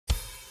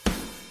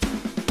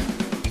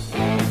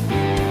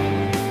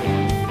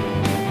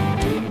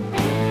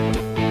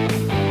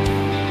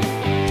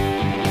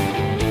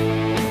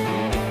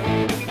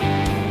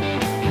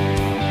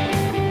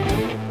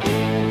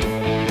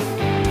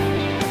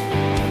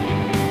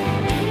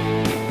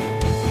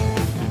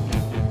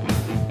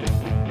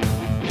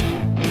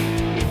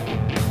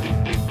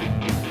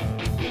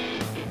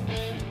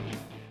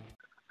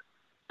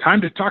Time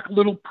to talk a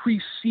little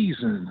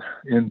preseason.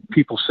 And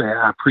people say,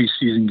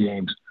 preseason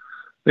games,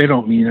 they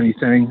don't mean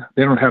anything.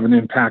 They don't have an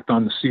impact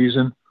on the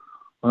season.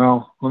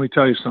 Well, let me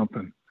tell you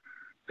something.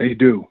 They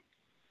do.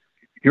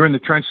 You're in the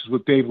trenches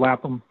with Dave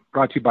Lapham,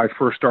 brought to you by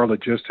First Star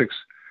Logistics.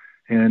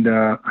 And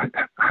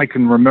I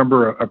can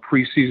remember a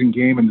preseason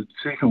game, and the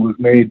decision was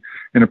made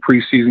in a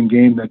preseason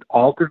game that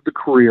altered the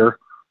career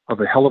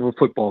of a hell of a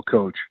football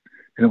coach.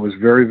 And it was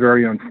very,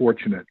 very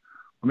unfortunate.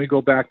 Let me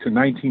go back to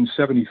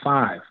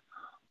 1975.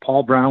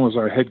 Paul Brown was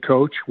our head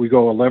coach. We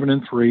go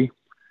 11-3,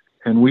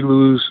 and we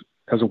lose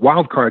as a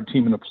wild card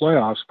team in the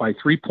playoffs by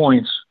 3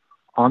 points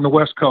on the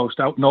West Coast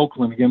out in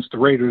Oakland against the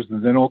Raiders, the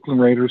then Oakland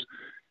Raiders.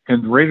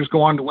 And the Raiders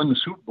go on to win the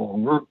Super Bowl.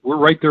 And we're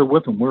right there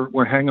with them.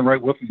 We're hanging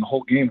right with them the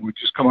whole game. We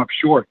just come up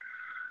short.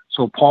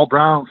 So Paul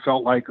Brown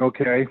felt like,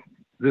 okay,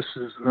 this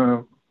is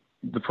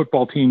the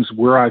football team's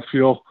where I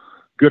feel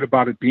good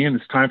about it being.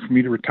 It's time for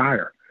me to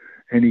retire.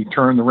 And he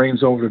turned the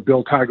reins over to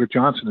Bill Tiger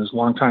Johnson, his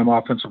longtime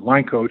offensive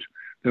line coach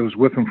that was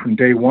with him from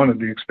day one of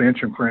the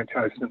expansion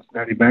franchise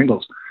Cincinnati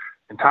Bengals.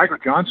 And Tiger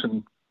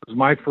Johnson was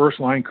my first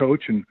line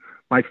coach and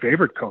my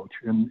favorite coach.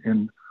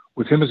 And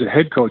with him as a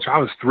head coach, I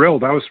was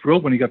thrilled. I was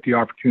thrilled when he got the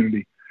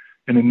opportunity.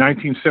 And in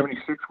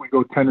 1976, we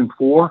go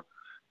 10-4.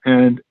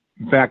 And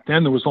back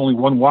then, there was only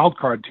one wild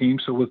card team.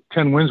 So with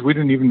 10 wins, we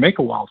didn't even make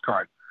a wild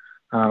card.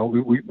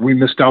 We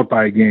missed out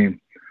by a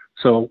game.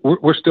 So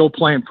we're still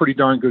playing pretty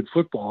darn good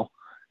football.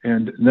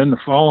 And then the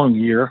following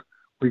year,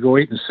 we go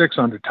 8-6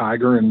 under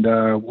Tiger and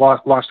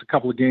lost a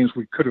couple of games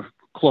we could have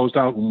closed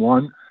out and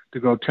won to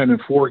go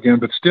 10-4 again.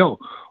 But still,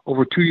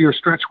 over a 2-year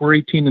stretch, we're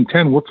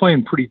 18-10. We're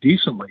playing pretty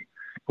decently.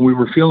 And we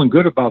were feeling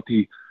good about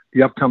the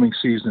upcoming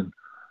season.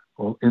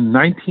 Well, in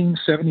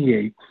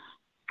 1978,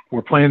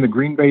 we're playing the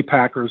Green Bay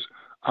Packers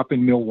up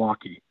in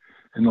Milwaukee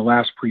in the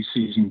last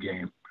preseason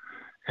game.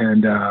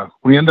 And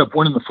we end up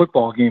winning the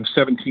football game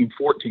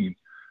 17-14.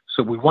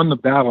 So we won the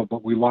battle,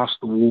 but we lost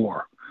the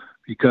war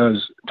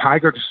because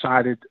Tiger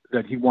decided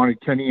that he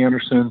wanted Kenny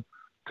Anderson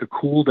to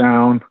cool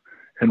down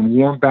and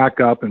warm back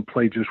up and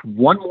play just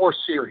one more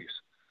series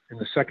in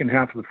the second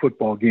half of the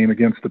football game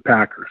against the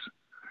Packers.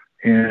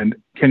 And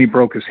Kenny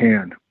broke his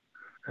hand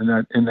in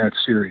that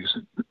series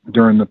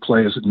during the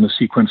plays in the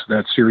sequence of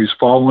that series,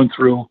 following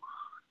through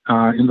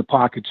in the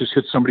pocket, just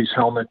hit somebody's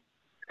helmet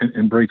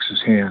and breaks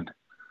his hand.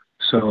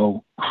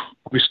 So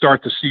we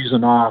start the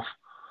season off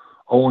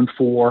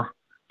 0-4.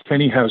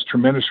 Kenny has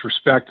tremendous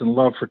respect and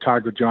love for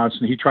Tiger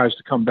Johnson. He tries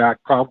to come back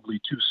probably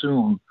too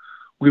soon.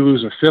 We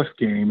lose a fifth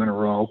game in a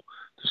row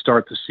to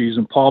start the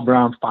season. Paul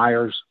Brown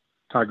fires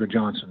Tiger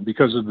Johnson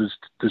because of this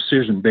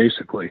decision,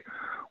 basically.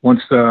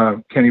 Once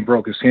Kenny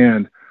broke his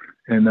hand,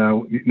 and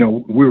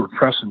we were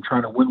pressing,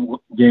 trying to win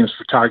games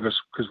for Tigers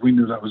because we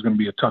knew that was going to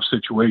be a tough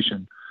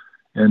situation.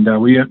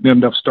 And we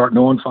ended up starting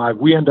 0-5.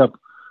 We end up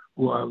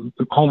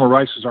Homer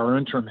Rice is our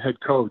interim head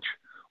coach.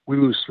 We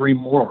lose 3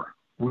 more.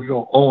 We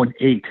go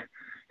 0-8.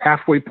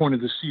 Halfway point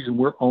of the season,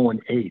 we're 0-8,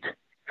 and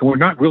we're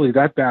not really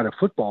that bad a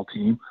football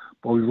team.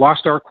 But we've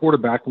lost our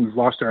quarterback and we've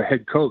lost our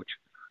head coach.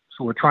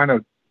 So we're trying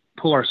to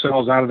pull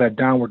ourselves out of that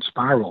downward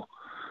spiral.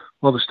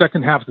 Well, the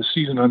second half of the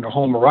season under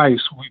Homer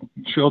Rice,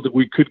 we showed that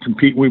we could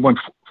compete. We went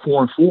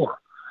 4-4.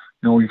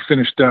 We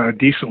finished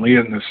decently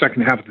in the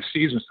second half of the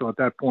season. So at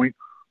that point,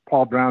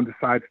 Paul Brown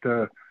decides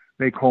to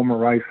make Homer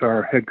Rice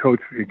our head coach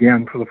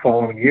again for the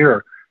following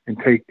year and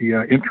take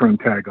the interim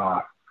tag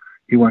off.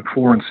 He went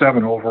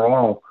 4-7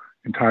 overall,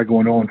 and Tiger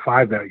going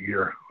 0-5 that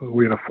year.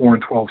 We had a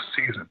 4-12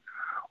 season.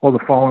 Well, the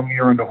following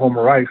year under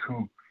Homer Rice,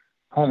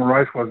 Homer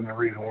Rice wasn't the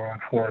reason we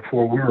went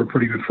 4-4. We were a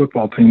pretty good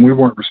football team. We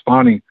weren't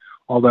responding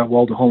all that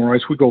well to Homer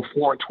Rice. We go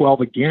 4-12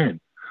 again.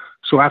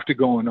 So after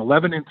going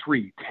 11-3,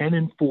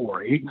 10-4,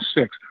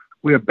 8-6,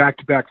 we have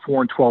back-to-back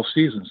 4-12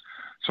 seasons.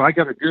 So I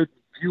got a good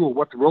view of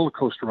what the roller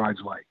coaster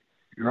ride's like.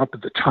 You're up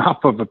at the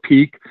top of a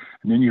peak,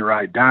 and then you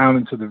ride down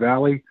into the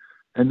valley.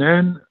 And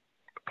then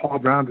Paul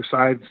Brown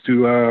decides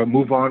to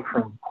move on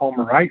from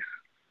Homer Rice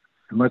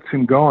and lets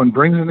him go and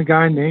brings in a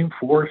guy named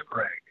Forrest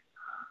Gregg.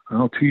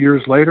 2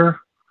 years later,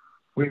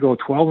 we go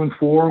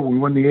 12-4. We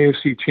win the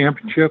AFC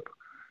Championship,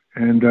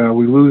 and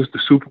we lose the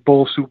Super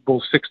Bowl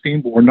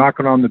 16, but we're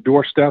knocking on the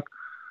doorstep.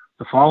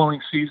 The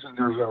following season,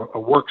 there's a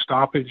work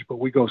stoppage, but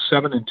we go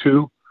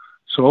 7-2.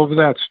 So over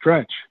that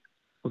stretch,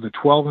 with a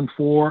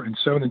 12-4 and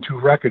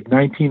 7-2 record,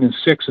 19-6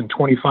 in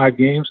 25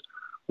 games,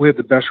 we had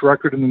the best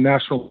record in the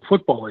National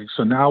Football League.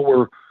 So now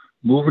we're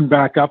moving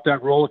back up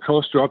that roller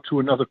coaster up to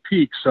another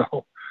peak.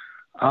 So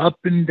up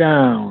and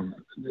down.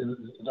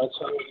 That's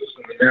how it is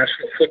in the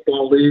National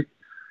Football League.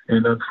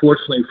 And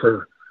unfortunately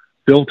for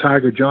Bill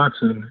Tiger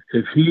Johnson,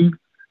 if he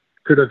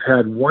could have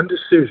had one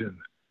decision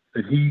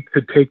that he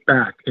could take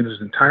back in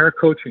his entire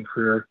coaching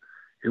career,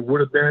 it would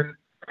have been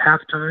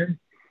halftime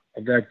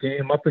of that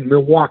game up in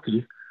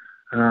Milwaukee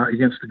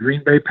against the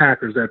Green Bay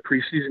Packers, that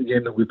preseason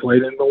game that we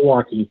played in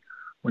Milwaukee,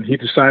 when he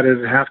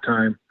decided at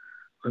halftime,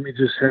 let me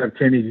just have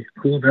Kenny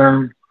cool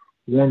down,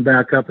 warm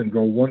back up, and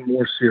go one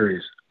more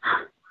series.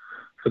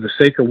 For the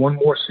sake of one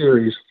more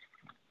series,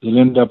 it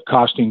ended up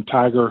costing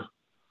Tiger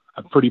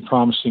a pretty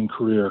promising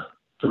career.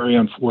 Very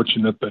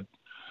unfortunate, but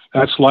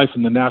That's life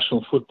in the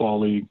National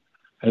Football League.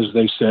 As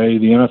they say,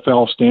 the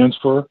NFL stands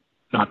for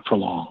not for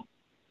long.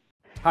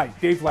 Hi,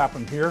 Dave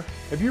Lapham here.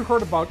 Have you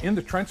heard about In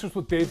the Trenches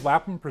with Dave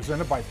Lapham,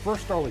 presented by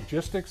First Star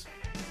Logistics?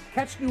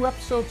 Catch new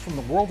episodes from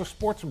the world of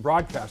sports and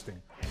broadcasting.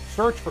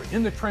 Search for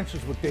In the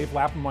Trenches with Dave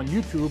Lapham on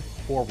YouTube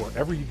or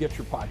wherever you get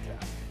your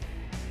podcasts.